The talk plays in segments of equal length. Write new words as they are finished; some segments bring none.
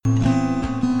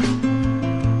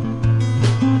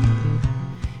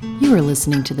You are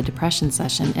listening to the Depression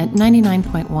Session at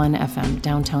 99.1 FM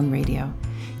Downtown Radio.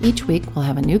 Each week, we'll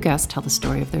have a new guest tell the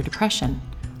story of their depression.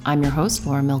 I'm your host,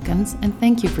 Laura Milkins, and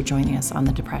thank you for joining us on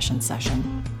the Depression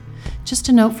Session. Just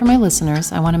a note for my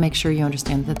listeners, I want to make sure you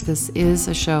understand that this is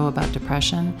a show about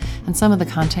depression, and some of the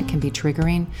content can be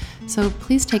triggering, so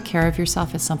please take care of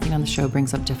yourself if something on the show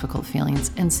brings up difficult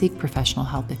feelings, and seek professional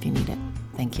help if you need it.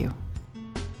 Thank you.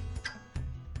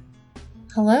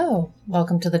 Hello,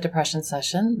 welcome to the Depression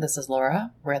Session. This is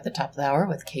Laura. We're at the top of the hour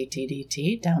with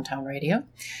KTDT, Downtown Radio.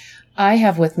 I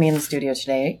have with me in the studio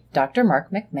today Dr. Mark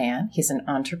McMahon. He's an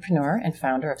entrepreneur and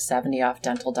founder of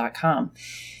 70offdental.com.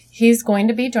 He's going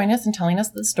to be joining us and telling us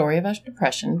the story of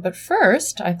depression. But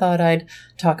first, I thought I'd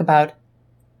talk about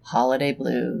holiday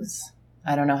blues.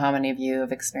 I don't know how many of you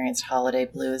have experienced holiday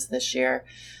blues this year,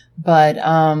 but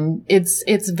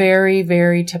it's very,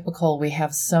 very typical. We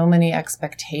have so many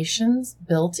expectations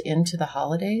built into the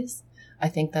holidays. I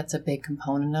think that's a big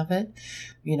component of it.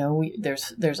 You know,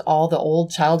 there's all the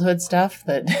old childhood stuff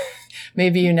that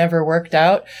maybe you never worked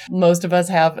out. Most of us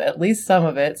have at least some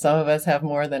of it. Some of us have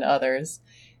more than others.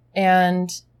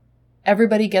 And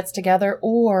everybody gets together,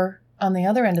 or on the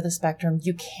other end of the spectrum,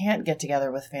 you can't get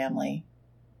together with family,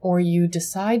 or you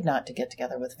decide not to get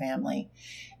together with family.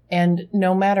 And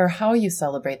no matter how you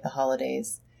celebrate the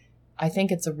holidays, I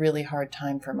think it's a really hard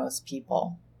time for most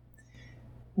people.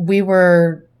 We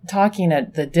were talking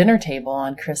at the dinner table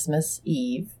on Christmas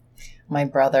Eve, my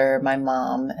brother, my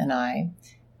mom, and I,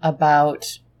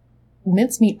 about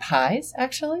mincemeat pies,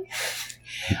 actually.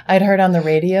 I'd heard on the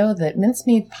radio that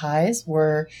mincemeat pies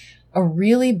were a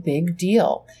really big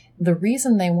deal. The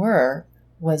reason they were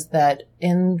was that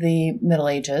in the Middle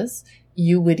Ages,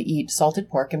 you would eat salted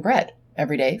pork and bread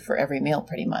every day for every meal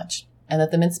pretty much. And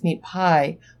that the mincemeat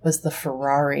pie was the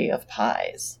Ferrari of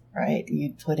pies, right?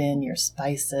 You'd put in your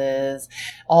spices,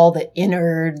 all the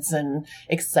innards and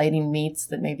exciting meats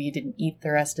that maybe you didn't eat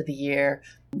the rest of the year.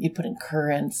 You'd put in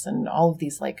currants and all of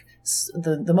these, like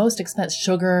the most expensive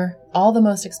sugar, all the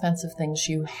most expensive things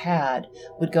you had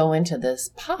would go into this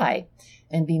pie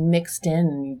and be mixed in,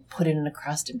 and you put it in a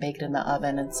crust and bake it in the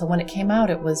oven. And so when it came out,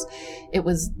 it was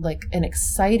like an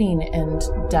exciting and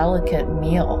delicate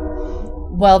meal.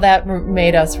 Well, that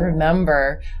made us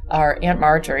remember our Aunt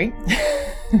Marjorie,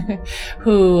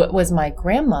 who was my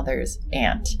grandmother's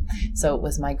aunt. So it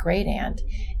was my great aunt.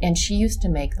 And she used to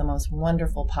make the most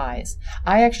wonderful pies.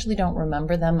 I actually don't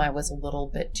remember them. I was a little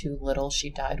bit too little. She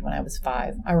died when I was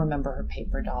 5. I remember her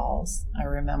paper dolls. I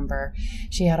remember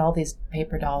she had all these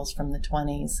paper dolls from the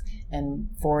 20s and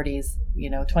 40s,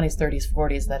 20s, 30s,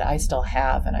 40s that I still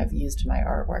have and I've used in my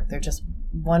artwork. They're just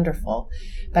wonderful.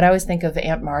 But I always think of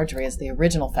Aunt Marjorie as the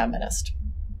original feminist.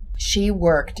 She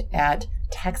worked at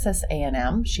Texas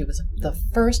A&M. She was the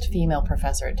first female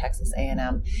professor at Texas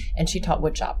A&M, and she taught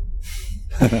woodshop.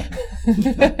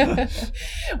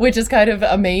 Which is kind of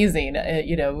amazing,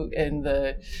 in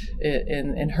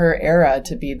her era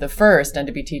to be the first and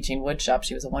to be teaching woodshop.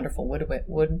 She was a wonderful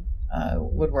woodworker,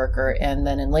 and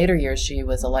then in later years she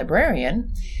was a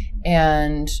librarian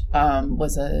and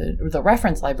was the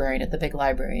reference librarian at the big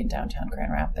library in downtown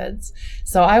Grand Rapids.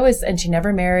 And she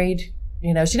never married.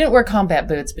 She didn't wear combat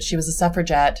boots, but she was a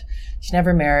suffragette. She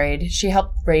never married. She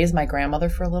helped raise my grandmother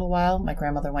for a little while. My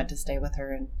grandmother went to stay with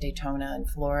her in Daytona in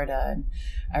Florida. And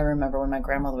I remember when my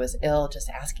grandmother was ill,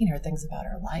 just asking her things about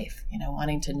her life,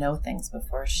 wanting to know things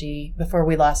before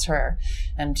we lost her.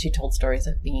 And she told stories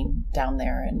of being down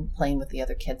there and playing with the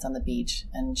other kids on the beach.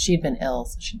 And she'd been ill,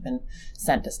 so she'd been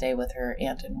sent to stay with her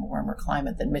aunt in a warmer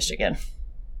climate than Michigan.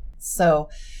 So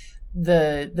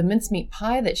the mincemeat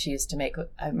pie that she used to make,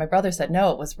 my brother said,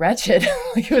 no, it was wretched.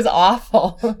 Like, it was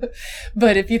awful.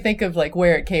 But if you think of like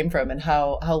where it came from and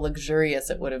how luxurious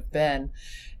it would have been,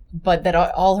 but that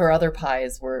all her other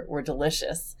pies were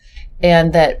delicious.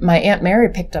 And that my Aunt Mary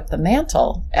picked up the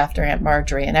mantle after Aunt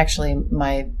Marjorie. And actually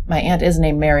my aunt is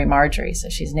named Mary Marjorie, so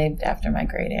she's named after my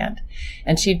great aunt.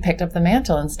 And she'd picked up the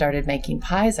mantle and started making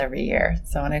pies every year.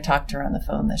 So when I talked to her on the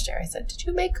phone this year, I said, did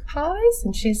you make pies?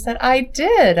 And she said, I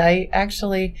did. I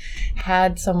actually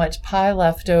had so much pie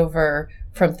left over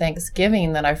from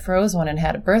Thanksgiving that I froze one and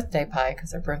had a birthday pie,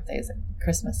 because her birthday's at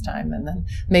Christmas time, and then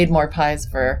made more pies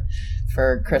for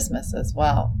Christmas as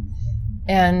well.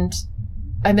 And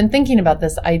I've been thinking about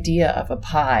this idea of a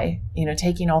pie,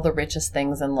 taking all the richest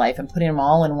things in life and putting them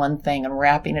all in one thing and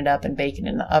wrapping it up and baking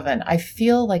it in the oven. I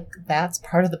feel like that's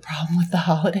part of the problem with the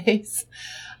holidays.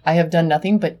 I have done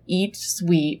nothing but eat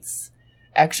sweets,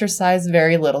 exercise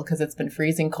very little because it's been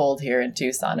freezing cold here in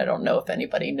Tucson. I don't know if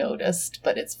anybody noticed,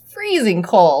 but it's freezing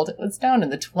cold. It was down in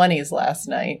the 20s last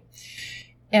night.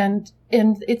 And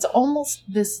it's almost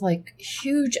this like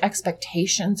huge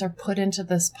expectations are put into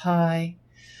this pie.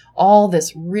 All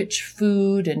this rich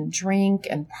food and drink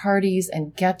and parties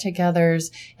and get-togethers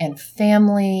and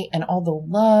family and all the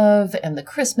love and the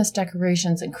Christmas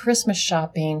decorations and Christmas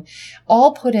shopping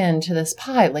all put into this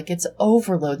pie like it's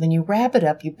overload. Then you wrap it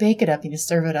up, you bake it up, and you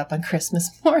serve it up on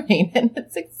Christmas morning. And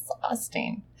it's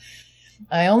exhausting.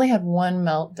 I only had one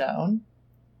meltdown.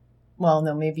 Well,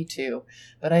 no, maybe two,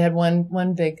 but I had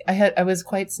one big, I was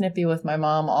quite snippy with my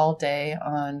mom all day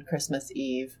on Christmas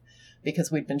Eve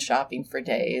because we'd been shopping for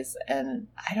days. And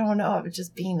I don't know, I was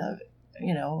just being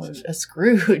a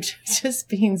Scrooge, just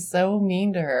being so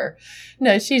mean to her.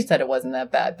 No, she said it wasn't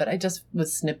that bad, but I just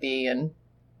was snippy and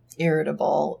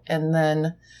irritable. And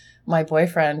then my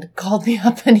boyfriend called me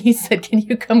up and he said, "Can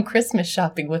you come Christmas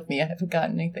shopping with me? I haven't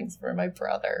gotten anything for my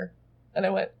brother." And I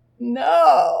went,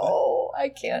 "No, I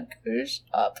can't go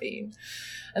shopping."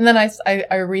 And then I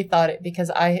rethought it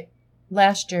because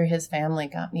last year his family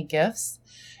got me gifts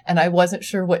and I wasn't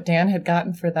sure what Dan had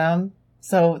gotten for them.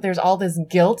 So there's all this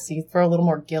guilt. So you throw a little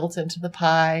more guilt into the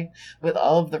pie with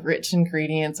all of the rich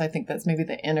ingredients. I think that's maybe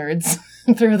the innards.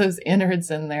 Throw those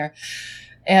innards in there.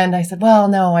 And I said, "Well,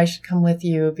 no, I should come with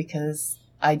you because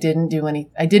I didn't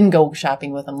go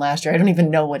shopping with them last year. I don't even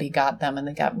know what he got them." And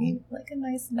they got me like a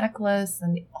nice necklace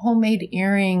and homemade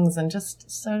earrings and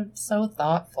just so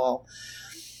thoughtful.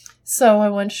 So I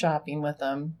went shopping with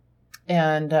them.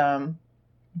 And,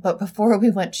 but before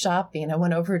we went shopping, I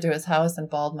went over to his house and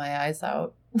bawled my eyes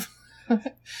out.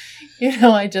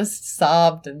 I just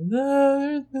sobbed and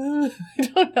I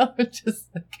don't know. It's just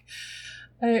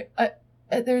like,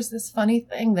 there's this funny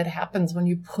thing that happens when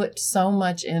you put so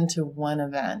much into one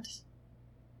event.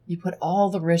 You put all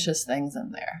the richest things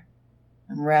in there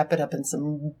and wrap it up in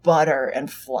some butter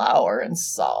and flour and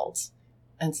salt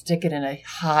and stick it in a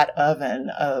hot oven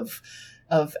of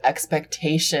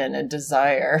expectation and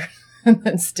desire and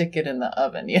then stick it in the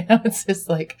oven. It's just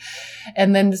like,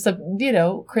 and then,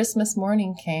 Christmas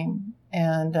morning came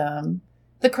and,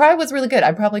 the cry was really good.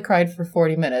 I probably cried for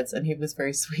 40 minutes and he was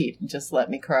very sweet and just let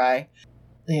me cry.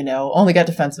 Only got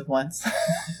defensive once.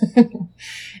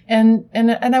 and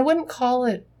I wouldn't call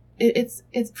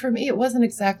it's for me, it wasn't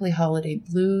exactly holiday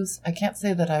blues. I can't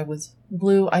say that I was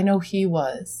blue. I know he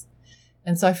was.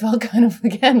 And so I felt kind of,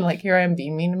 again, like here I am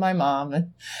being mean to my mom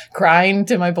and crying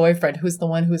to my boyfriend, who's the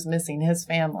one who's missing his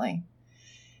family.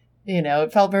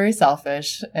 It felt very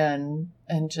selfish and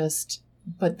just,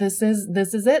 but this is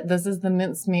it. This is the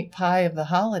mincemeat pie of the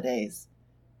holidays.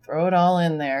 Throw it all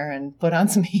in there and put on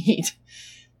some heat.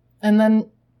 And then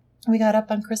we got up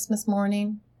on Christmas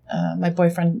morning. My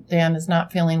boyfriend, Dan, is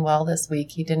not feeling well this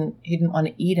week. He didn't want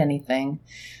to eat anything,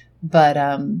 but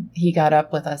he got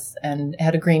up with us and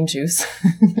had a green juice.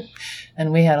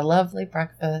 And we had a lovely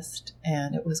breakfast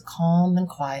and it was calm and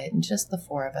quiet and just the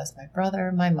four of us, my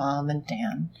brother, my mom, and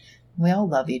Dan. We all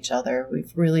love each other.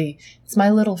 It's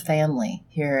my little family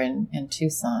here in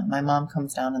Tucson. My mom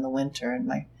comes down in the winter and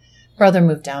my brother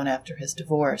moved down after his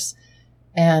divorce.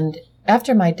 And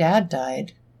after my dad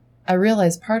died, I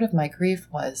realized part of my grief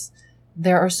was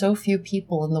there are so few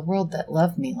people in the world that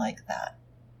love me like that.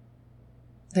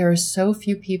 There are so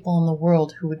few people in the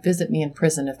world who would visit me in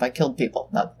prison if I killed people.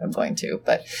 Not that I'm going to,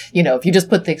 but, if you just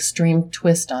put the extreme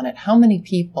twist on it, how many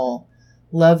people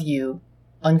love you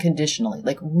unconditionally,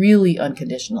 like really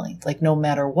unconditionally, like no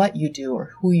matter what you do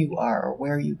or who you are or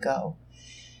where you go.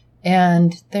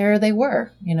 And there they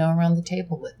were, around the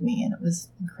table with me, and it was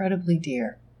incredibly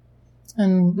dear.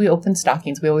 And we opened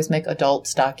stockings. We always make adult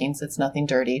stockings. It's nothing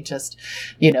dirty, just,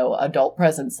 adult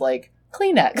presents like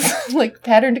Kleenex, like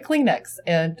patterned Kleenex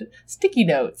and sticky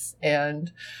notes.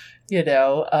 And,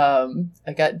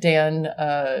 I got Dan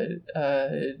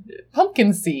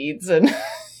pumpkin seeds and,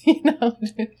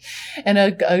 and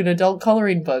an adult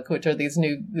coloring book, which are there's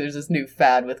this new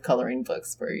fad with coloring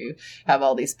books where you have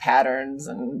all these patterns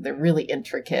and they're really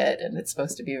intricate and it's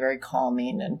supposed to be very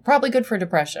calming and probably good for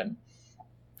depression.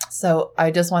 So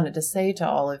I just wanted to say to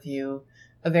all of you,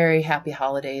 a very happy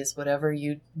holidays, whatever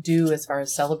you do as far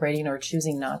as celebrating or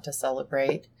choosing not to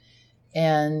celebrate.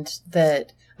 And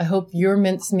that I hope your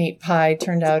mincemeat pie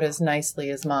turned out as nicely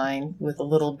as mine, with a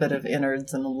little bit of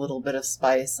innards and a little bit of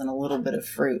spice and a little bit of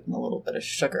fruit and a little bit of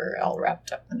sugar all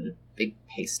wrapped up in a big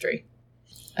pastry.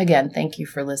 Again, thank you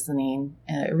for listening.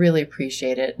 I really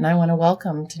appreciate it. And I want to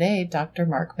welcome today Dr.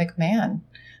 Mark McMahon,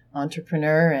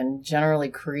 entrepreneur and generally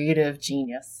creative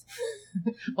genius.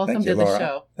 Welcome to the Laura.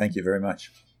 show. Thank you very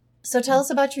much. So tell us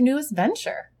about your newest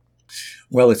venture.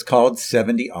 Well, it's called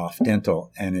 70 Off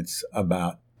Dental, and it's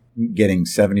about getting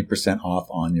 70% off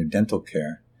on your dental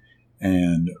care.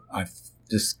 And I've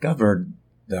discovered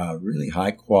really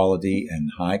high quality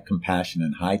and high compassion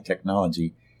and high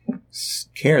technology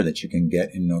care that you can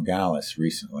get in Nogales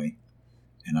recently.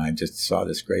 And I just saw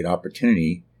this great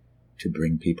opportunity to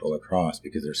bring people across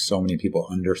because there's so many people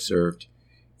underserved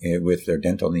with their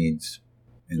dental needs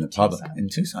in the public in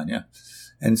Tucson. Yeah.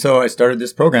 And so I started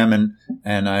this program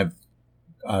and I've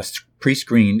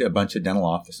pre-screened a bunch of dental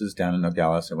offices down in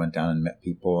Nogales. I went down and met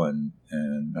people and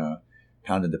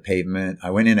pounded the pavement.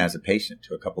 I went in as a patient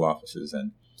to a couple offices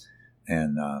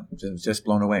and was just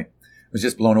blown away.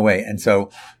 And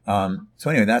so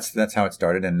anyway, that's how it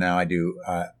started. And now I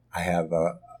have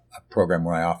a program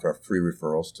where I offer free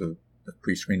referrals to the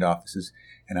pre-screened offices.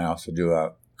 And I also do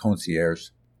a concierge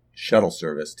shuttle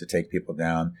service to take people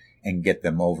down and get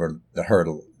them over the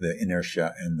hurdle, the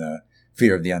inertia and the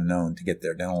fear of the unknown to get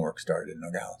their dental work started in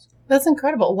Nogales. That's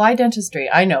incredible. Why dentistry?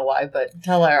 I know why, but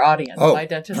tell our audience why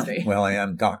dentistry. Well, I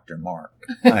am Dr. Mark.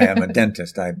 I am a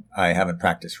dentist. I haven't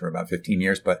practiced for about 15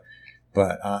 years, but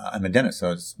I'm a dentist,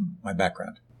 so it's my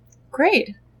background.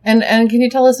 Great. And can you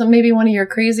tell us maybe one of your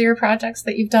crazier projects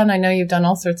that you've done? I know you've done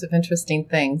all sorts of interesting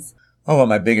things. Oh, well,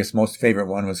 my most favorite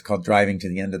one was called Driving to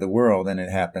the End of the World, and it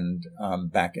happened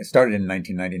it started in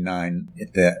 1999,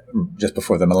 just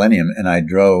before the millennium, and I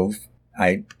drove.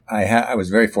 I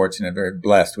was very fortunate, very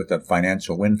blessed with a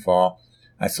financial windfall.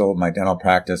 I sold my dental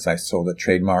practice. I sold a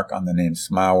trademark on the name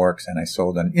SmileWorks, and I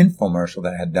sold an infomercial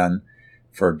that I had done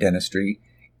for dentistry.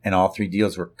 And all three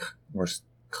deals were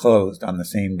closed on the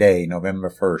same day,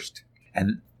 November 1st.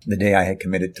 And the day I had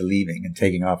committed to leaving and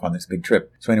taking off on this big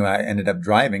trip. So anyway, I ended up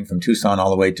driving from Tucson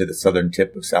all the way to the southern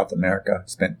tip of South America.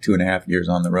 Spent 2.5 years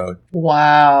on the road.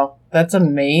 Wow. That's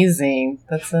amazing.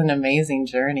 That's an amazing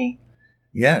journey.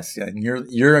 Yes. And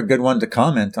you're a good one to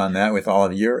comment on that with all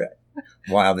of your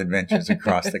wild adventures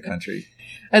across the country.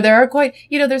 There are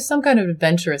there's some kind of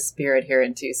adventurous spirit here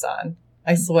in Tucson.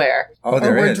 I swear. Oh,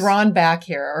 there is. Or we're drawn back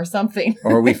here or something.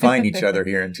 Or we find each other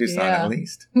here in Tucson at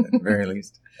least, at the very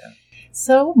least. Yeah.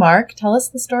 So, Mark, tell us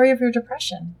the story of your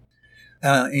depression.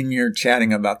 In your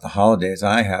chatting about the holidays,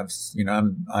 I have,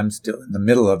 I'm still in the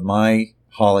middle of my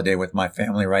holiday with my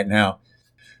family right now.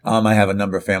 I have a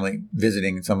number of family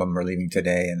visiting, and some of them are leaving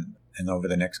today and over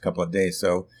the next couple of days.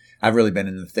 So I've really been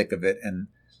in the thick of it. And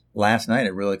last night,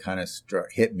 it really kind of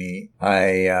hit me.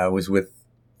 I was with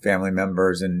family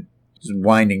members and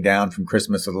winding down from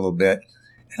Christmas a little bit.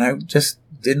 And I just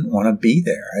didn't want to be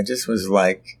there. I just was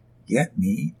like, get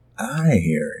me out of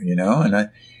here,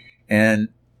 and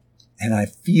I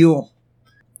feel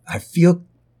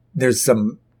there's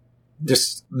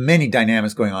many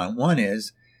dynamics going on. One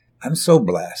is I'm so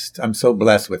blessed. I'm so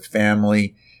blessed with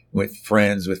family, with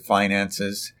friends, with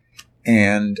finances.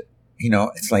 And,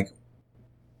 it's like,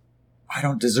 I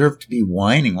don't deserve to be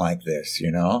whining like this,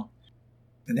 And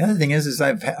the other thing is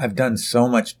I've done so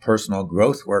much personal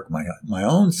growth work, my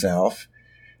own self.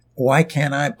 Why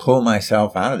can't I pull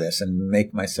myself out of this and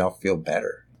make myself feel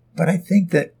better? But I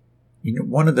think that,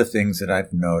 one of the things that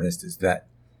I've noticed is that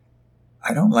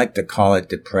I don't like to call it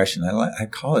depression. I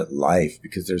call it life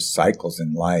because there's cycles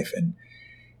in life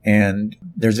and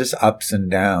there's just ups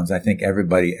and downs. I think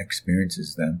everybody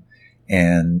experiences them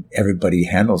and everybody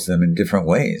handles them in different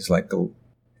ways. Like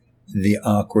the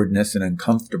awkwardness and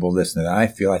uncomfortableness that I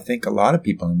feel, I think a lot of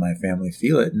people in my family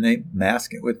feel it and they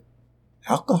mask it with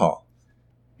alcohol.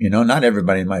 Not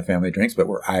everybody in my family drinks, but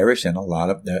we're Irish and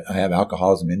I have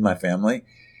alcoholism in my family,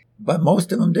 but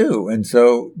most of them do. And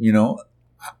so,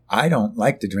 I don't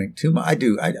like to drink too much. I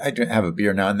do. I have a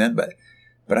beer now and then, but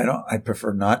I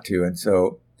prefer not to. And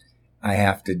so I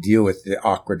have to deal with the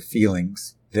awkward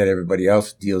feelings that everybody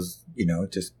else deals,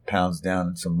 just pounds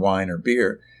down some wine or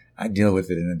beer. I deal with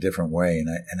it in a different way.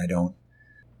 And I don't.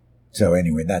 So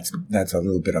anyway, that's a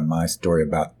little bit of my story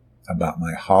about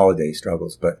my holiday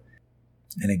struggles.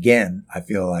 And again, I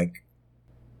feel like,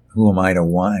 who am I to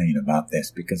whine about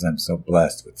this? Because I'm so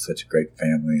blessed with such a great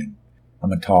family, and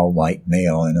I'm a tall white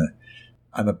male, and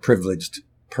I'm a privileged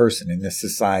person in this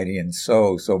society in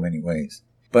so many ways.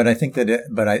 But I think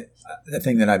the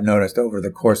thing that I've noticed over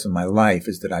the course of my life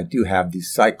is that I do have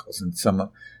these cycles, and some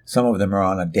of them are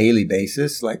on a daily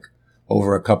basis. Like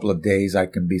over a couple of days, I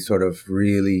can be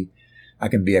I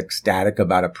can be ecstatic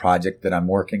about a project that I'm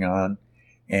working on,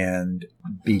 and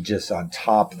be just on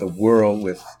top of the world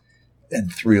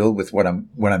and thrilled with what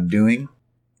I'm doing.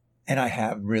 And I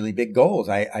have really big goals.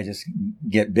 I just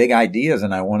get big ideas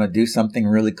and I want to do something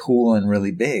really cool and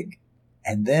really big.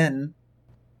 And then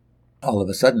all of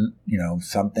a sudden,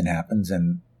 something happens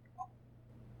and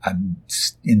I'm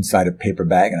inside a paper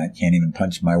bag and I can't even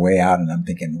punch my way out. And I'm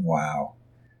thinking, wow,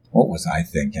 what was I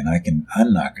thinking?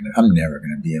 I'm never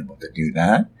going to be able to do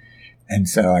that. And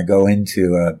so I go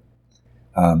into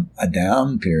a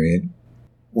down period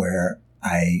where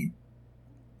I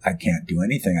can't do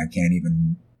anything. I can't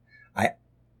even,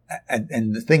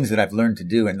 and the things that I've learned to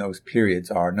do in those periods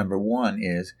are, number one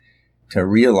is to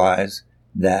realize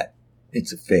that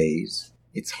it's a phase.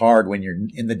 It's hard when you're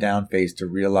in the down phase to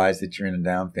realize that you're in a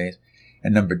down phase.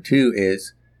 And number two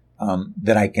is,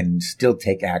 that I can still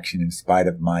take action in spite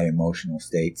of my emotional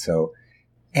state. So,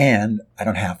 and I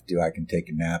don't have to, I can take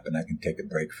a nap and I can take a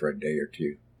break for a day or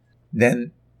two.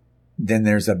 Then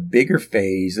there's a bigger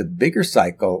phase, a bigger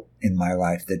cycle in my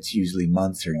life that's usually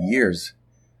months or years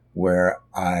where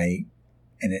and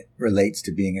it relates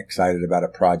to being excited about a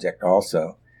project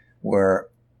also, where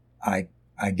I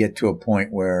get to a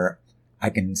point where I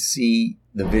can see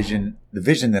the vision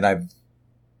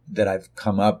that I've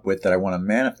come up with that I want to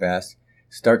manifest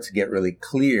starts to get really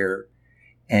clear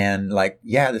and like,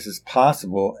 yeah, this is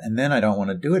possible. And then I don't want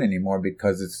to do it anymore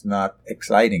because it's not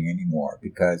exciting anymore,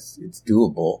 because it's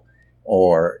doable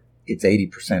or it's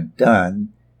 80%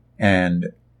 done and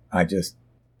I just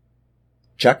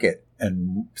chuck it.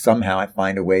 And somehow I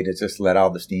find a way to just let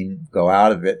all the steam go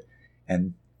out of it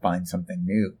and find something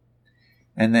new.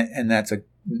 And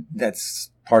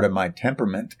that's part of my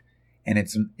temperament, and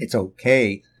it's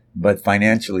okay. But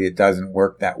financially, it doesn't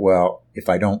work that well if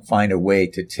I don't find a way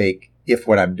to if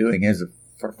what I'm doing is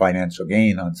for financial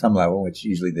gain on some level, which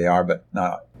usually they are, but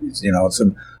not,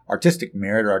 some artistic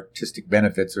merit or artistic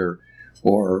benefits or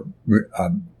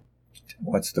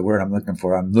what's the word I'm looking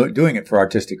for? I'm doing it for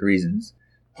artistic reasons,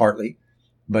 partly,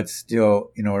 but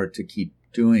still, in order to keep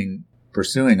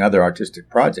pursuing other artistic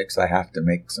projects, I have to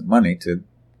make some money to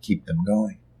keep them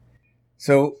going.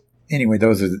 So anyway,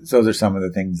 those are some of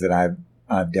the things that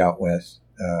I've dealt with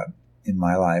in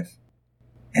my life.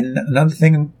 And another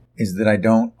thing is that I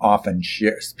don't often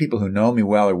share. People who know me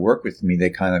well or work with me, they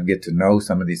kind of get to know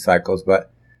some of these cycles,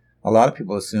 but a lot of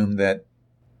people assume that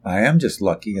I am just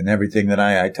lucky and everything that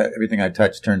everything I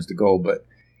touch turns to gold, but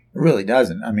it really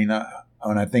doesn't. I mean,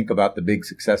 when I think about the big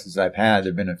successes I've had,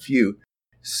 there've been a few,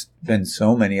 been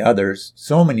so many others,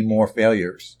 so many more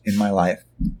failures in my life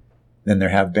than there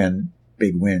have been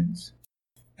big wins.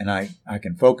 And I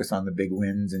can focus on the big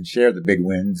wins and share the big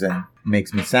wins, and it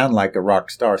makes me sound like a rock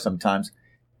star sometimes.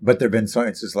 But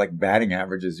it's just like batting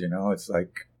averages, it's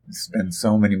like it's been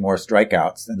so many more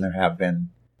strikeouts than there have been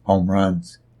home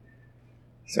runs.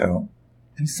 So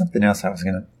there's something else I was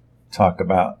going to talk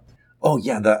about. Oh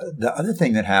yeah. The other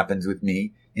thing that happens with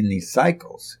me in these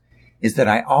cycles is that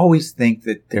I always think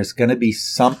that there's going to be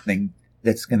something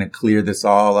that's going to clear this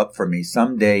all up for me.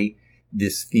 Someday,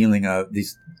 this feeling of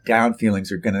these down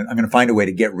feelings I'm going to find a way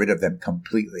to get rid of them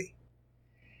completely.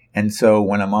 And so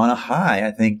when I'm on a high,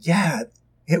 I think, yeah,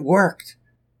 it worked.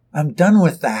 I'm done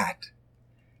with that.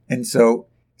 And so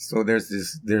there's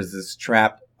this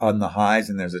trap on the highs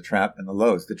and there's a trap in the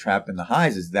lows. The trap in the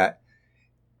highs is that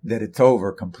it's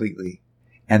over completely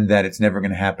and that it's never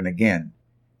going to happen again.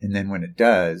 And then when it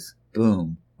does,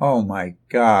 boom, oh my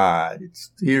God,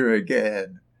 it's here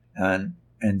again. And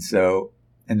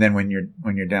then when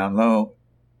you're down low,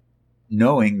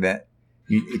 knowing that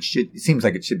it seems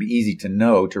like it should be easy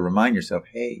to remind yourself,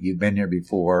 hey, you've been here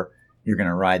before, you're going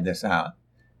to ride this out.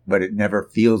 But it never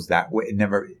feels that way.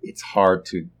 It's hard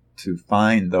to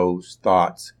find those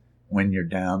thoughts when you're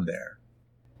down there.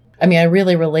 I mean, I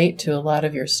really relate to a lot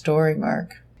of your story,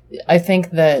 Mark. I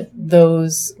think that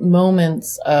those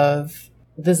moments of,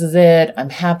 this is it,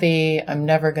 I'm happy, I'm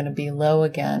never going to be low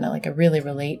again. I really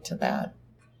relate to that.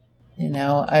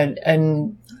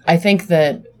 And I think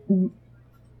that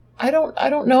I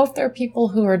don't know if there are people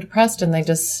who are depressed and they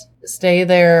just stay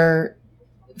there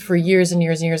for years and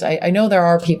years and years. I know there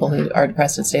are people who are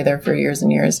depressed and stay there for years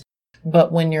and years,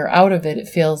 but when you're out of it, it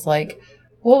feels like,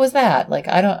 what was that?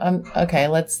 I'm okay,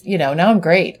 now I'm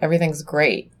great. Everything's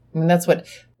great. I mean, that's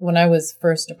when I was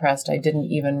first depressed, I didn't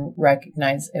even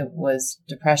recognize it was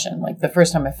depression. The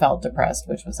first time I felt depressed,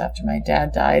 which was after my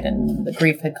dad died and the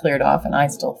grief had cleared off and I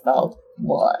still felt,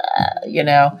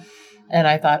 and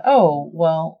I thought, oh,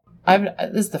 well,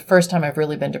 this is the first time I've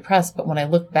really been depressed. But when I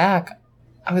look back,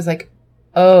 I was like,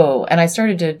 oh, and I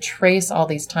started to trace all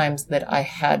these times that I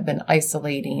had been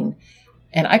isolating,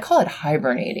 and I call it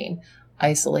hibernating,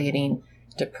 isolating,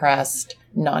 depressed,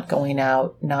 not going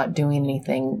out, not doing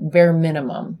anything, bare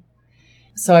minimum.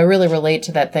 So I really relate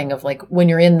to that thing of when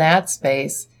you're in that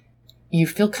space, you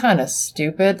feel kind of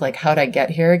stupid. How'd I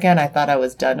get here again? I thought I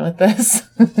was done with this.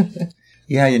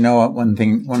 Yeah,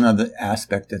 one other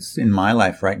aspect that's in my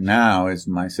life right now is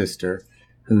my sister,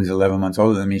 who's 11 months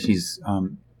older than me. She's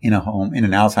in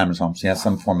an Alzheimer's home. She has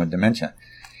some form of dementia,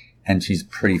 and she's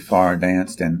pretty far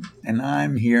advanced. And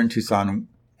I'm here in Tucson,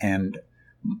 and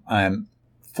I'm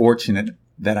fortunate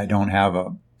that I don't have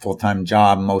a full-time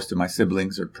job. Most of my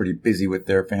siblings are pretty busy with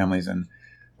their families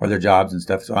or their jobs and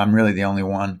stuff. So I'm really the only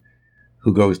one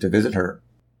who goes to visit her.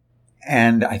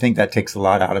 And I think that takes a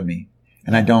lot out of me.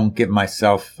 And I don't give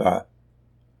myself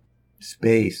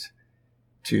space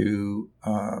to,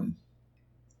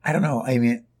 I don't know. I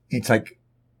mean, it's like,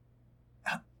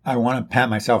 I want to pat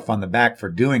myself on the back for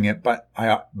doing it, but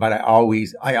I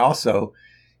also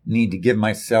need to give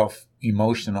myself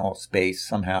emotional space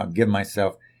somehow, give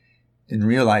myself, and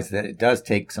realize that it does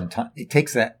take some time. It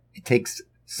takes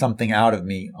something out of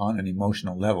me on an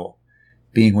emotional level,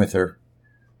 being with her,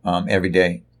 every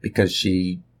day, because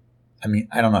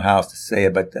I don't know how else to say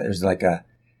it, but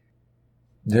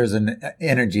there's an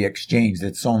energy exchange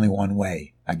that's only one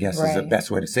way, I guess is the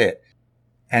best way to say it.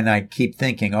 And I keep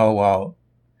thinking, oh, well,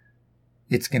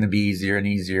 it's going to be easier and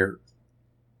easier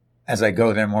as I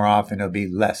go there more often. It'll be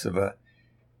less of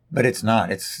but it's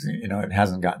not. It's, it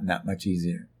hasn't gotten that much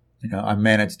easier. I've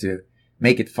managed to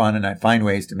make it fun, and I find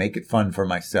ways to make it fun for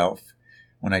myself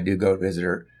when I do go visit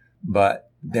her. But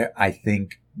I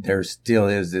think there still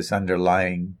is this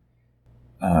underlying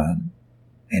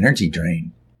energy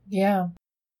drain. Yeah.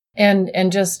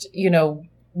 And just,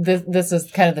 this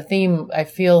is kind of the theme I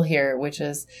feel here, which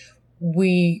is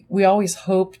we always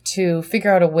hope to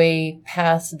figure out a way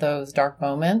past those dark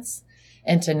moments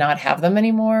and to not have them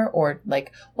anymore. Or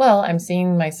like, well, I'm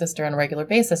seeing my sister on a regular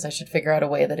basis. I should figure out a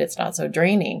way that it's not so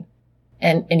draining.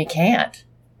 And you can't.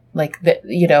 Like,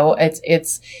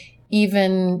 it's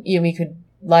even, you could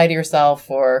lie to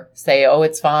yourself or say, oh,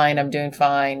 it's fine, I'm doing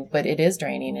fine. But it is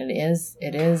draining. It is,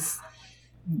 it is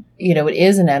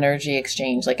an energy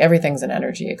exchange. Like, everything's an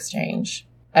energy exchange.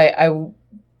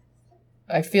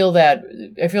 I feel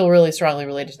really strongly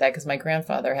related to that because my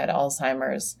grandfather had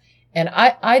Alzheimer's, and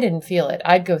I didn't feel it.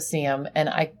 I'd go see him and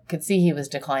I could see he was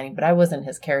declining, but I wasn't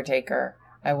his caretaker.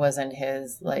 I wasn't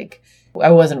I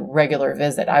wasn't regular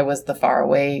visit. I was the far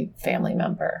away family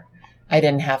member. I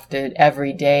didn't have to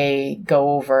every day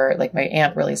go over. Like, my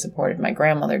aunt really supported my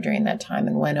grandmother during that time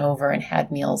and went over and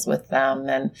had meals with them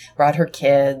and brought her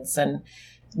kids and,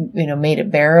 made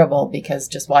it bearable, because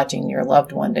just watching your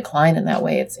loved one decline in that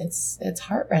way, it's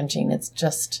heart-wrenching. It's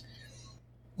just,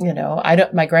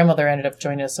 my grandmother ended up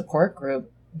joining a support group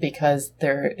because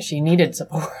she needed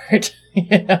support.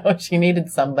 She needed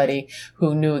somebody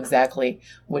who knew exactly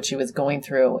what she was going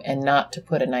through and not to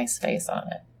put a nice face on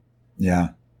it.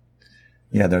 Yeah.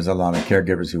 Yeah, there's a lot of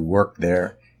caregivers who work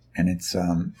there, and it's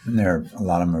a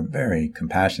lot of them are very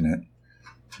compassionate,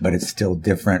 but it's still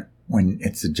different when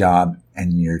it's a job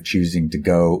and you're choosing to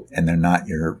go and they're not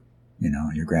your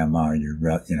grandma or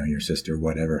your sister or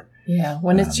whatever. Yeah,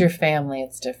 when it's your family,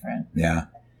 it's different. Yeah.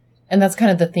 And that's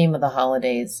kind of the theme of the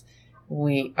holidays.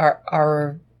 Who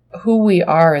we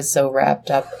are is so wrapped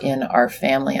up in our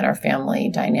family and our family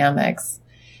dynamics.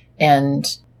 And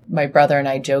my brother and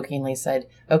I jokingly said,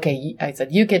 okay, I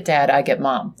said, you get dad, I get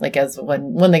mom. Like, as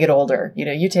when they get older,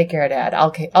 you take care of dad,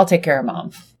 I'll take care of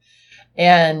mom.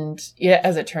 And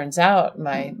as it turns out,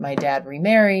 my dad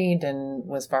remarried and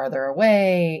was farther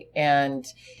away. And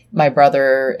my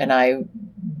brother and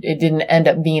it didn't end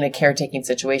up being a caretaking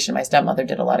situation. My stepmother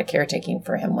did a lot of caretaking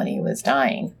for him when he was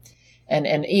dying.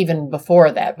 And even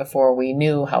before that, before we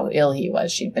knew how ill he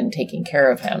was, she'd been taking care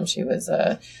of him. She was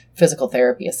a physical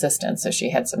therapy assistant, so she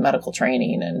had some medical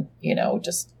training and,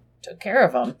 just took care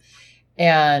of him.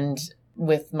 And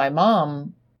with my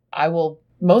mom, I will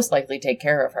most likely take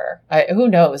care of her. Who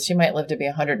knows? She might live to be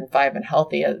 105 and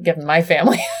healthy, given my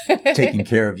family. Taking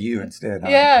care of you instead. Huh?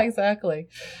 Yeah, exactly.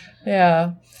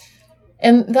 Yeah.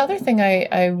 And the other thing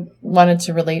I wanted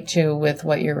to relate to with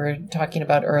what you were talking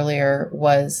about earlier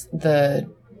was the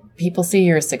people see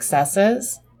your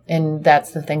successes, and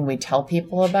that's the thing we tell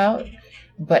people about.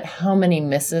 But how many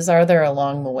misses are there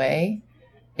along the way?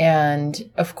 And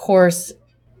of course,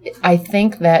 I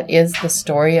think that is the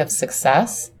story of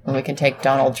success. And we can take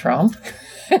Donald Trump.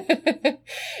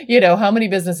 How many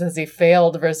businesses has he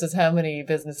failed versus how many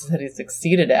businesses that he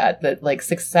succeeded at? That, like,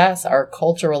 success, our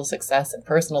cultural success and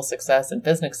personal success and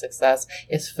business success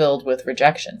is filled with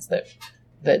rejections.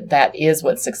 That is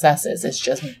what success is. It's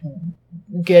just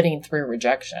getting through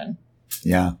rejection.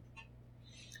 Yeah.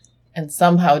 And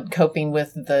somehow coping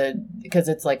with because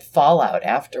it's like fallout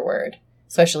afterward,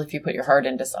 especially if you put your heart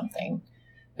into something.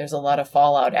 There's a lot of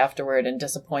fallout afterward and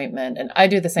disappointment. And I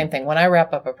do the same thing. When I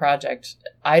wrap up a project,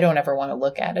 I don't ever want to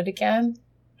look at it again.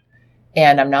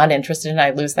 And I'm not interested in it.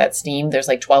 I lose that steam. There's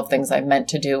like 12 things I meant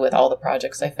to do with all the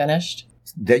projects I finished.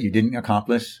 That you didn't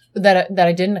accomplish? That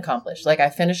I didn't accomplish. Like I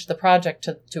finished the project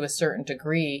to a certain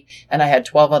degree, and I had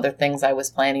 12 other things I was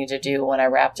planning to do when I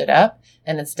wrapped it up.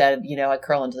 And instead, I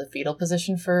curl into the fetal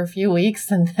position for a few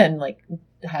weeks and then like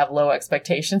have low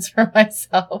expectations for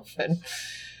myself. And,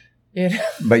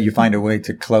 But you find a way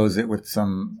to close it with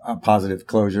some positive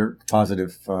closure,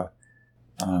 positive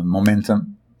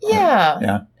momentum. Yeah.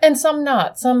 Yeah. And some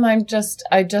not. Some I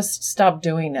just stopped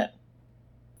doing it.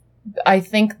 I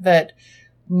think that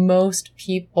most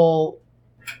people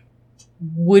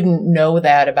wouldn't know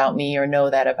that about me or know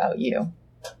that about you.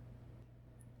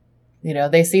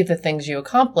 They see the things you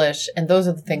accomplish, and those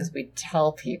are the things we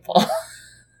tell people.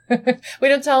 We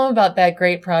don't tell them about that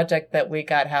great project that we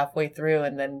got halfway through,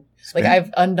 and then like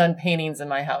I've undone paintings in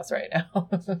my house right now.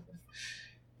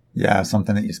 Yeah,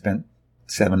 something that you spent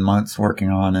 7 months working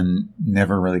on and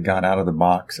never really got out of the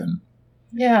box and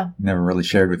never really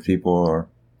shared with people, or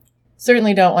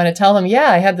certainly don't want to tell them,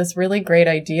 I had this really great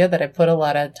idea that I put a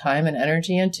lot of time and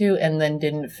energy into and then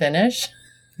didn't finish.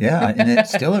 Yeah, and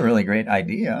it's still a really great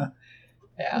idea.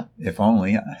 Yeah. If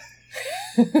only.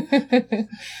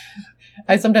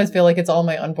 I sometimes feel like it's all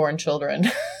my unborn children.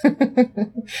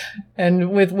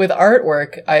 And with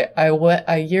artwork,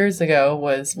 I years ago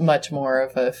was much more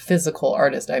of a physical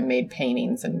artist. I made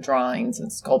paintings and drawings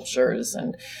and sculptures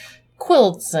and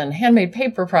quilts and handmade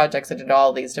paper projects. I did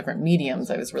all these different mediums.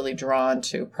 I was really drawn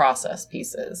to process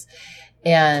pieces.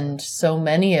 And so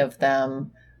many of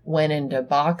them went into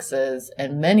boxes,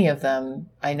 and many of them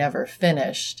I never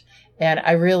finished. And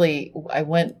I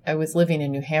was living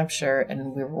in New Hampshire,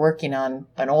 and we were working on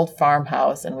an old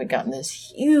farmhouse, and we'd gotten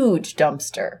this huge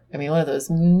dumpster. I mean, one of those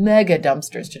mega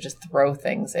dumpsters to just throw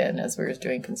things in as we were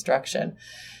doing construction.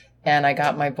 And I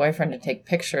got my boyfriend to take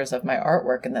pictures of my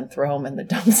artwork and then throw them in the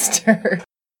dumpster.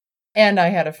 And I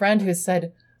had a friend who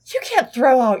said, "You can't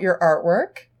throw out your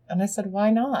artwork." And I said,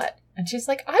 "Why not?" And she's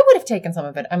like, "I would have taken some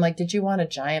of it." I'm like, "Did you want a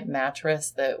giant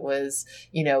mattress that was,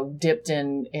 dipped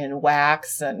in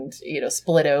wax and,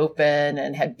 split open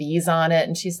and had bees on it?"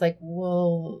 And she's like,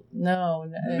 "Well, no.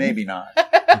 Maybe not."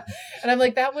 And I'm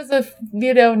like, "That was a,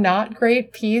 not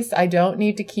great piece. I don't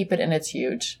need to keep it, and it's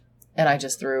huge." And I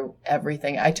just threw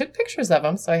everything. I took pictures of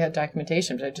them, so I had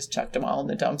documentation, but I just chucked them all in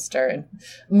the dumpster. And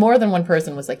more than one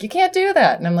person was like, "You can't do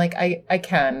that." And I'm like, I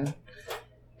can.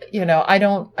 I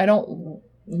don't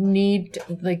need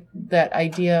like that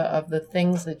idea of the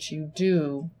things that you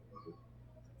do,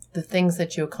 the things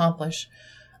that you accomplish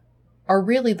are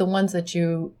really the ones that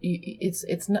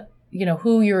it's not,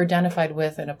 who you're identified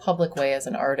with in a public way as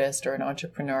an artist or an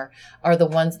entrepreneur are the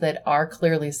ones that are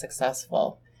clearly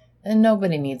successful. And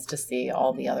nobody needs to see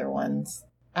all the other ones.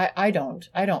 I don't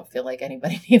feel like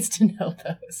anybody needs to know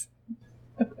those.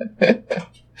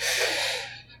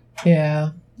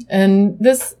 Yeah. And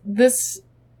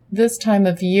this time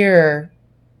of year,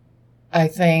 I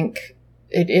think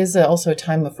it is also a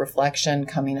time of reflection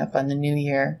coming up on the new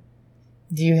year.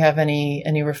 Do you have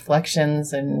any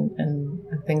reflections and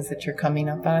things that you're coming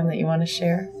up on that you want to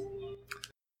share?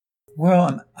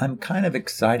 Well, I'm kind of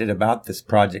excited about this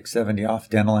project 70 Off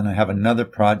Dental, and I have another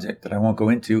project that I won't go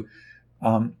into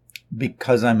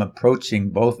because I'm approaching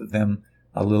both of them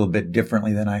a little bit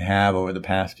differently than I have over the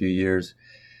past few years.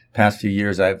 Past few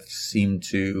years, I've seemed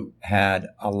to had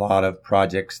a lot of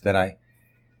projects that I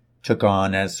took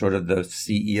on as sort of the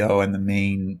CEO and the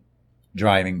main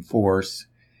driving force.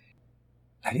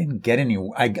 I didn't get any.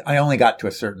 I only got to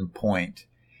a certain point,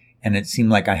 and it seemed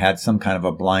like I had some kind of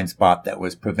a blind spot that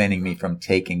was preventing me from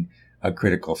taking a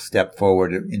critical step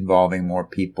forward, involving more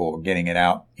people, getting it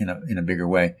out in a bigger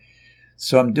way.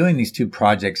 So I'm doing these two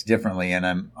projects differently, and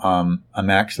I'm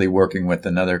actually working with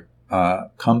another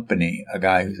company, a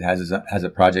guy who has a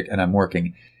project, and I'm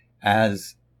working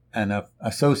as an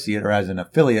associate or as an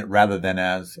affiliate rather than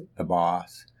as the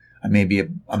boss.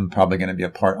 I'm probably going to be a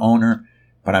part owner,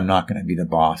 but I'm not going to be the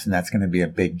boss, and that's going to be a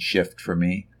big shift for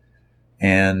me.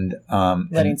 And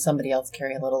letting somebody else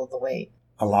carry a little of the weight.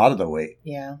 A lot of the weight.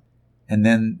 Yeah. And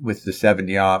then with the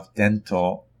 70 Off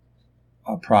Dental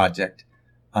project,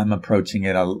 I'm approaching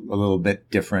it a little bit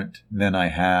different than I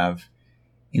have,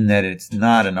 in that it's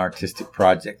not an artistic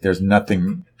project. There's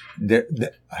nothing there.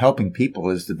 Helping people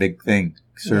is the big thing.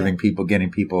 Serving people, getting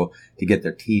people to get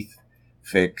their teeth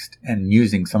fixed, and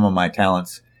using some of my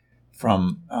talents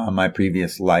from my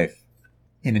previous life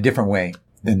in a different way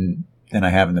than I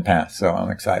have in the past. So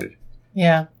I'm excited.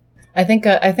 Yeah. I think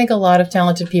a lot of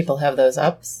talented people have those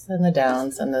ups and the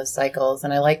downs and those cycles.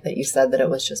 And I like that you said that it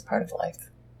was just part of life.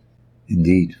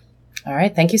 Indeed. All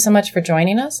right. Thank you so much for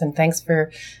joining us. And thanks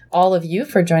for all of you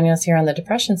for joining us here on the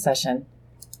Depression Session.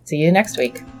 See you next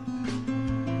week.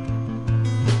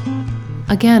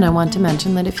 Again, I want to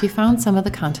mention that if you found some of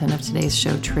the content of today's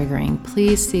show triggering,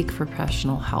 please seek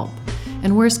professional help.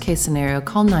 And worst case scenario,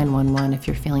 call 911 if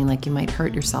you're feeling like you might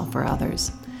hurt yourself or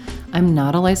others. I'm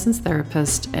not a licensed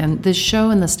therapist, and this show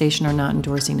and the station are not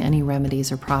endorsing any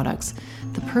remedies or products.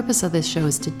 The purpose of this show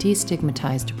is to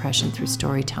destigmatize depression through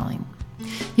storytelling.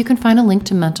 You can find a link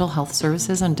to mental health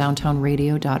services on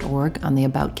downtownradio.org on the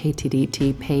About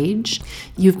KTDT page.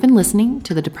 You've been listening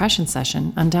to The Depression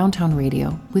Session on Downtown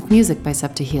Radio with music by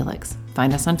Septa Helix.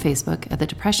 Find us on Facebook at The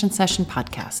Depression Session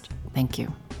Podcast. Thank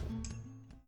you.